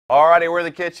Alrighty, we're in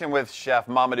the kitchen with Chef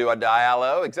Mamadou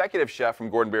Diallo, executive chef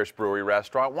from Biersch Brewery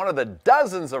Restaurant, one of the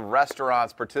dozens of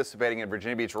restaurants participating in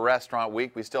Virginia Beach Restaurant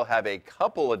Week. We still have a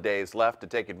couple of days left to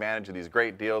take advantage of these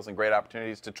great deals and great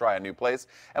opportunities to try a new place.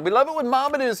 And we love it when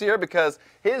Mamadou's here because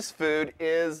his food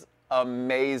is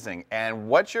amazing. And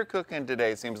what you're cooking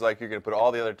today seems like you're going to put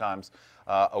all the other times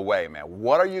away, man.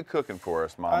 What are you cooking for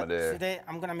us, Mamadou? Today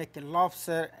I'm going to make a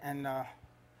lobster and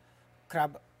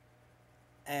crab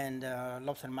and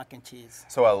lobster mac and cheese.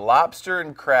 So a lobster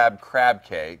and crab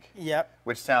cake. Yep.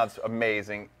 Which sounds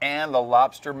amazing. And the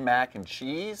lobster mac and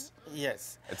cheese?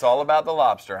 Yes. It's all about the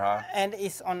lobster, huh? And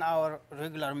it's on our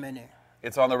regular menu.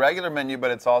 It's on the regular menu,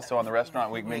 but it's also on the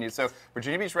Restaurant Week menu. So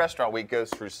Virginia Beach Restaurant Week goes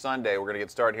through Sunday. We're going to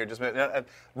get started here in just a minute.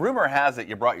 Rumor has it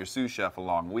you brought your sous chef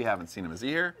along. We haven't seen him. Is he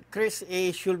here? Chris,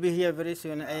 he should be here very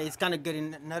soon. He's kind of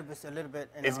getting nervous a little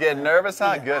bit. He's getting nervous,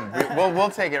 huh? Yeah. Good.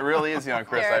 We'll take it real easy on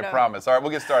Chris, I promise. All right,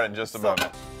 we'll get started in just a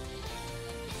moment.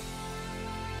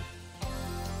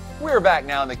 We're back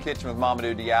now in the kitchen with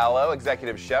Mamadou Diallo,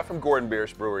 executive chef from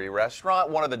Biersch Brewery Restaurant,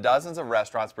 one of the dozens of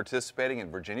restaurants participating in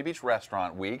Virginia Beach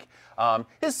Restaurant Week.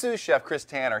 His sous chef, Chris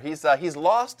Tanner, he's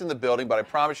lost in the building, but I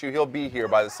promise you he'll be here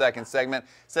by the second segment.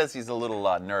 Says he's a little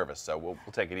nervous, so we'll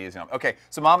take it easy on him. Okay,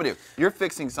 so Mamadou, you're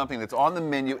fixing something that's on the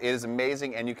menu. It is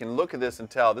amazing, and you can look at this and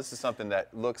tell this is something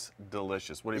that looks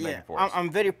delicious. What are you making for us?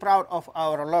 I'm very proud of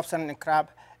our lobster and crab.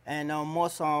 And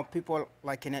most people,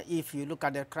 like, if you look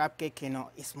at the crab cake,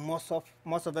 it's most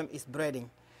of them is breading,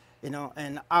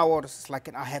 and ours,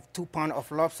 like, I have 2 pounds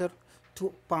of lobster,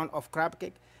 2 pounds of crab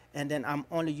cake, and then I'm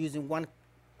only using 1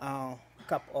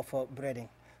 cup of breading.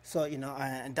 So,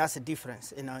 and that's the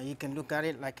difference. You can look at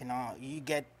it like, you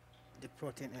get the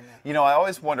protein in there. I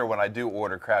always wonder when I do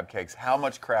order crab cakes, how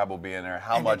much crab will be in there,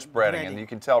 how much breading, and you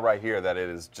can tell right here that it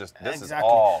is just, this is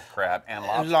all crab and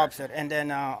lobster. And then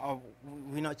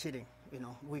we're not cheating,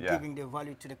 we're giving the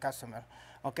value to the customer,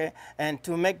 okay? And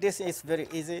to make this, it's very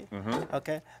easy,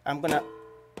 okay? I'm gonna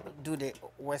do the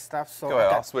wet stuff. So go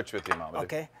ahead, I'll switch with you, Mamadou.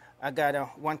 Okay, I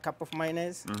got 1 cup of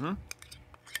mayonnaise.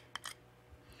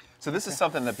 So this is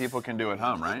something that people can do at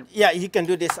home, right? Yeah, you can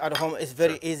do this at home. It's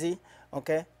very easy.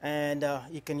 Okay, and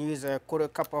you can use a 1/4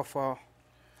 cup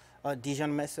of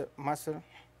Dijon mustard.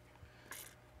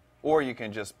 Or you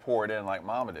can just pour it in like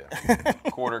Mama did.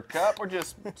 1/4 cup or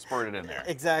just squirt it in there.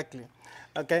 Exactly.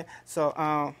 Okay, so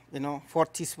 4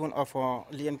 teaspoons of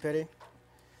cayenne pepper.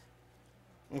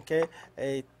 Okay,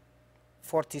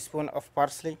 4 teaspoons of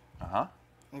parsley.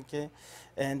 Okay,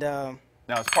 and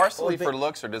now is parsley for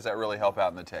looks, or does that really help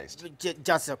out in the taste?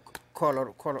 Just a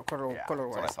color That's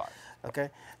what I thought.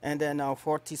 Okay, and then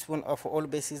 4 teaspoons of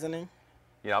Old Bay seasoning.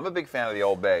 Yeah, I'm a big fan of the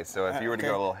Old Bay, so if you were to go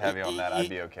a little heavy on that, I'd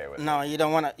be okay with it. No, you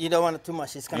don't want it. You don't want it too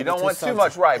much. It's you don't want too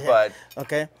much, right? But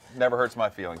okay, never hurts my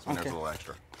feelings when there's a little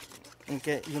extra.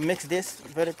 Okay, you mix this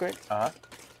very quick.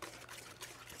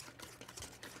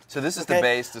 So this is the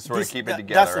base to sort of keep it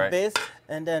together, right? That's the base,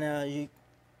 and then you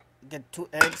get 2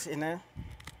 eggs in there.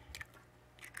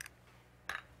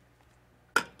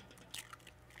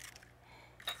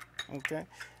 Okay,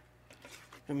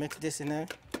 you mix this in there.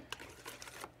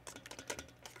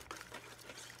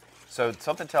 So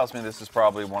something tells me this is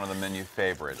probably one of the menu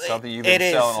favorites. Something you've been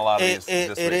selling a lot of these this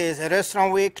week. It is. A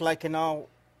restaurant week, like,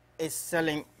 it's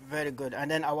selling very good.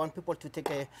 And then I want people to take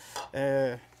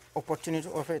a opportunity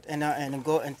of it and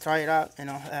go and try it out.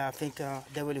 I think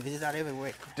they will visit that every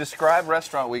week. Describe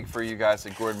Restaurant Week for you guys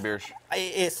at Biersch.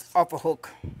 It's off the hook.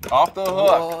 Off the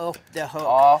hook. Off the hook.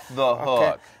 Off the hook.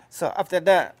 Okay. So after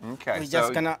that, we're so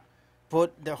just gonna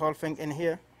put the whole thing in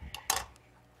here.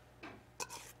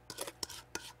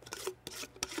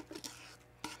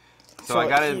 So I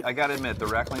gotta admit, the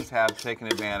Recklings have taken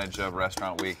advantage of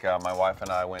Restaurant Week. My wife and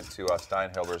I went to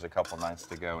Steinhilder's a couple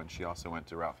nights ago, and she also went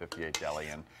to Route 58 Deli,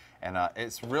 and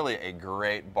it's really a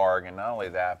great bargain. Not only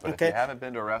that, but if you haven't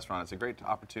been to a restaurant, it's a great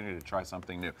opportunity to try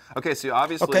something new. Okay, so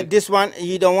obviously. Okay, this one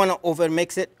you don't want to over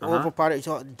mix it, overpower it,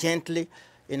 so gently,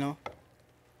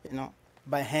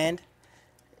 by hand.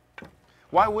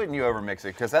 Why wouldn't you overmix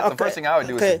it? Because that's the first thing I would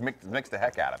do is mix the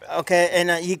heck out of it. Okay,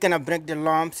 and you're gonna break the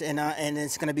lumps, and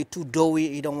it's gonna be too doughy.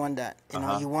 You don't want that.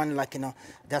 You want, like,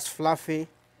 that's fluffy,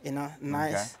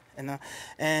 nice.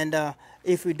 And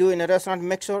if you do in a restaurant,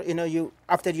 make sure you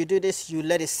after you do this, you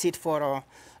let it sit for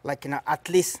like at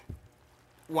least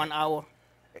 1 hour.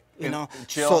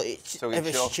 Chill. So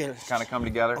it chill. Kind of come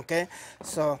together. Okay,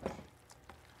 so.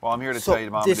 Well, I'm here to tell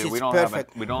you, Mamadou,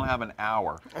 we don't have an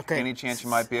hour. Okay. Any chance you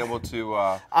might be able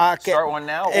to start one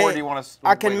now, or do you want to?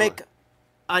 I can make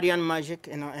Ariane magic,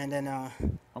 and then.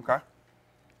 Okay.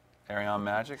 Ariane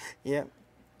magic. Yeah.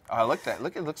 I looked at.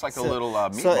 Look, it looks like a little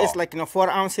meatball. So it's like 4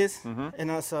 ounces. You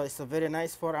know, so it's a very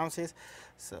nice 4 ounces.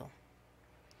 So.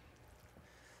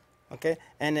 Okay,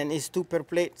 and then it's 2 per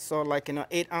plate. So like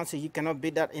 8 ounces. You cannot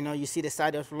beat that. You see the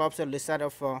side of lobster, the side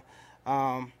of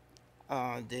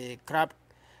the crab.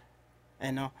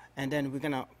 And then we're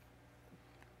gonna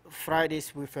fry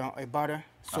this with a butter,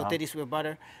 saute this with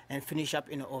butter, and finish up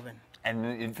in the oven.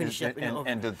 And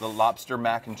did the lobster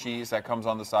mac and cheese that comes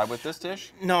on the side with this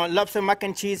dish? No, lobster mac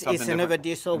and cheese is another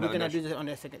dish, so we're gonna dish. do this on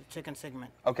the second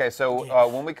segment. Okay, so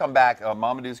when we come back,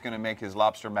 Mamadou's gonna make his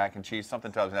lobster mac and cheese.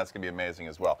 Something tells me that's gonna be amazing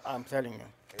as well. I'm telling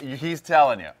you. He's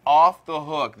telling you. Off the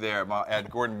hook there at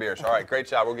Gordon Biersch. All right, great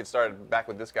job. We'll get started back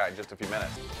with this guy in just a few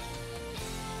minutes.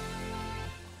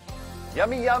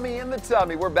 Yummy, yummy in the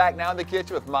tummy. We're back now in the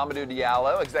kitchen with Mamadou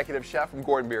Diallo, executive chef from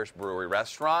Gordon Biersch Brewery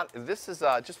Restaurant. This is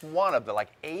just one of the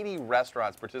 80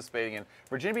 restaurants participating in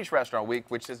Virginia Beach Restaurant Week,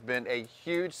 which has been a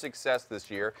huge success this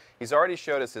year. He's already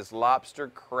showed us his lobster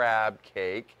crab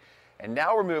cake, and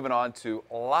now we're moving on to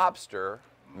lobster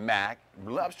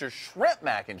shrimp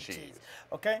mac and cheese.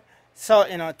 Okay. So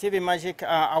TV Magic,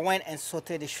 I went and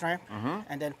sauteed the shrimp,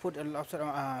 and then put the lobster,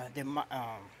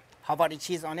 Havarti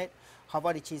cheese on it.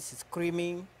 Havarti cheese is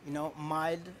creamy,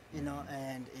 mild,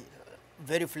 and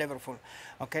very flavorful.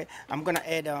 Okay, I'm gonna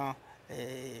add a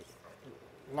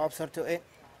lobster to it.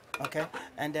 Okay,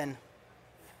 and then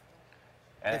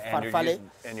farfalle.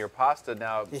 And your pasta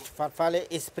now. This farfalle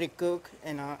is pre-cooked,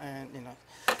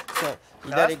 So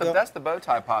that's the bow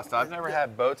tie pasta. I've never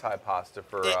had bow tie pasta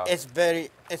for. It's very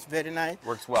nice.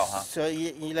 Works well, huh? So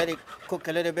you let it cook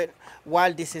a little bit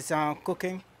while this is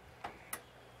cooking.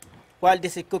 While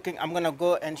this is cooking, I'm gonna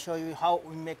go and show you how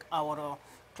we make our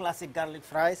classic garlic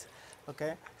fries.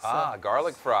 Okay. So,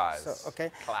 garlic fries. So,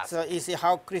 okay. Classic. So you see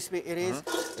how crispy it is.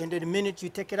 And the minute you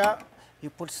take it out, you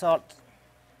put salt,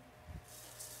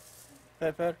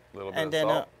 pepper, and then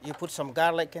salt. You put some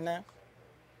garlic in there.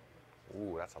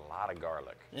 Ooh, that's a lot of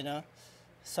garlic.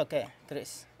 It's okay,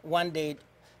 Chris. One day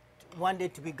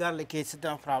to be garlicky, it's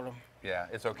no problem. Yeah,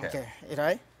 it's okay. Okay,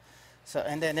 right? So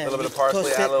and then a little bit of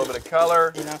parsley, add a little bit of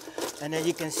color. And then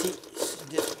you can see,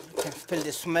 you can feel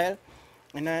the smell,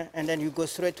 and then you go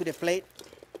straight to the plate.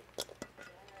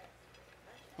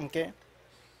 Okay.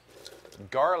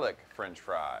 Garlic French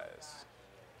fries.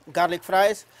 Garlic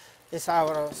fries is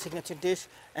our signature dish,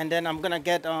 and then I'm gonna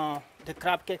get the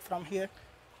crab cake from here.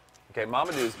 Okay,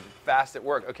 Mamadou's fast at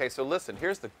work. Okay, so listen,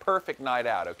 here's the perfect night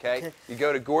out, okay? You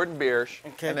go to Gordon Biersch,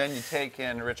 and then you take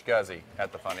in Rich Guzzi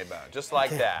at the Funny Bone, just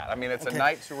like that. I mean, it's a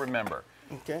night to remember.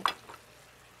 Okay.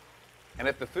 And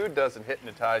if the food doesn't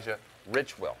hypnotize you,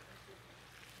 Rich will.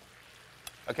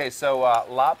 Okay, so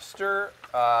lobster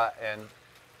and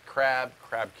crab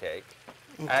cake.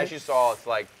 As you saw, it's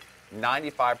like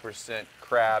 95%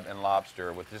 crab and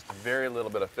lobster with just very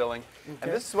little bit of filling.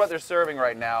 And this is what they're serving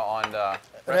right now on the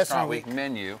Restaurant Week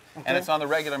menu, and it's on the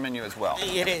regular menu as well.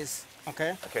 It is.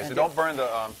 Okay. Okay, so don't burn the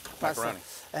macaroni.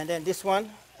 And then this one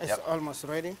is almost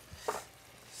ready.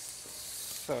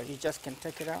 So you just can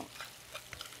take it out.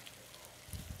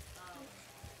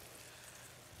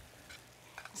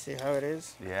 See how it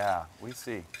is? Yeah, we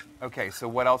see. Okay, so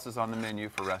what else is on the menu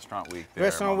for Restaurant Week there,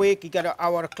 Restaurant Week, you got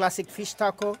our classic fish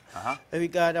taco. We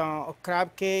got a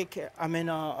crab cake,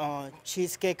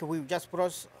 cheesecake. We just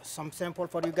brought some sample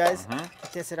for you guys to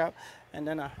test it out. And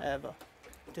then I have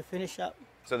to finish up.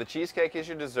 So the cheesecake is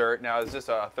your dessert. Now, is this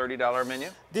a $30 menu?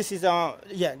 This is,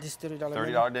 this $30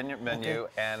 menu. $30 menu.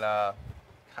 Okay. And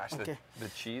gosh, the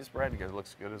cheese bread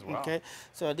looks good as well. Okay,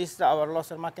 so this is our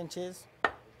lobster mac and cheese.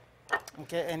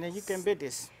 Okay, and then you can beat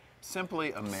this.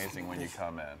 Simply amazing when you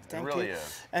come in. Thank it really you.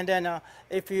 is. And then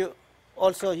if you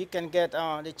also you can get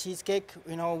the cheesecake.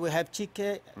 We have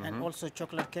cheesecake and also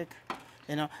chocolate cake.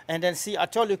 And then see, I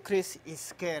told you Chris is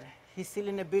scared. He's still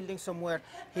in the building somewhere.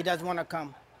 He doesn't want to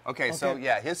come. Okay, so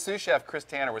yeah, his sous chef Chris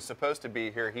Tanner was supposed to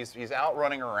be here. He's out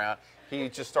running around. He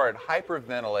just started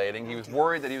hyperventilating. He was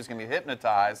worried that he was going to be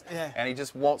hypnotized, and he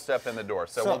just won't step in the door.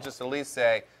 So we'll just at least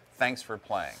say, thanks for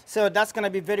playing. So that's going to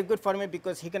be very good for me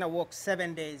because he's going to work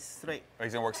 7 days straight. Oh,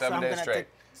 he's going to work 7 days straight.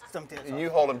 And you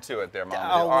hold him to it there, Mom.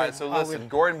 All right, so listen,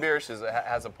 Gordon Biersch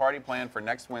has a party planned for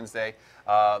next Wednesday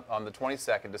on the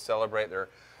 22nd to celebrate their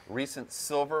recent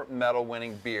silver medal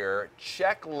winning beer,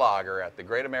 Czech Lager, at the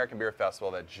Great American Beer Festival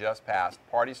that just passed.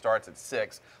 Party starts at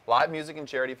 6. Live music and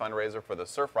charity fundraiser for the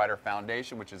Surfrider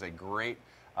Foundation, which is a great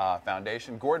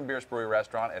foundation. Gordon Biersch Brewery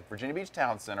Restaurant at Virginia Beach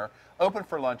Town Center, open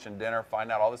for lunch and dinner.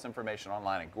 Find out all this information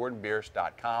online at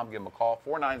gordonbiersch.com. Give them a call,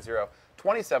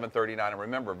 490-2739. And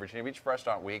remember, Virginia Beach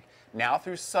Restaurant Week, now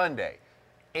through Sunday,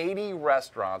 80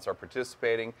 restaurants are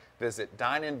participating. Visit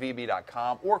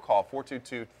dineinvb.com or call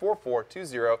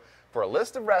 422-4420 for a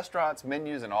list of restaurants,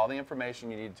 menus, and all the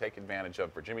information you need to take advantage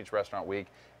of Virginia Beach Restaurant Week.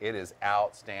 It is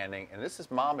outstanding. And this is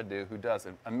Mamadou, who does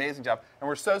an amazing job. And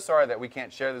we're so sorry that we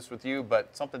can't share this with you,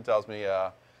 but something tells me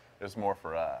there's more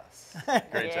for us.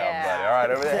 Great job, buddy. All right,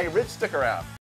 over there. Hey, Rich, stick around.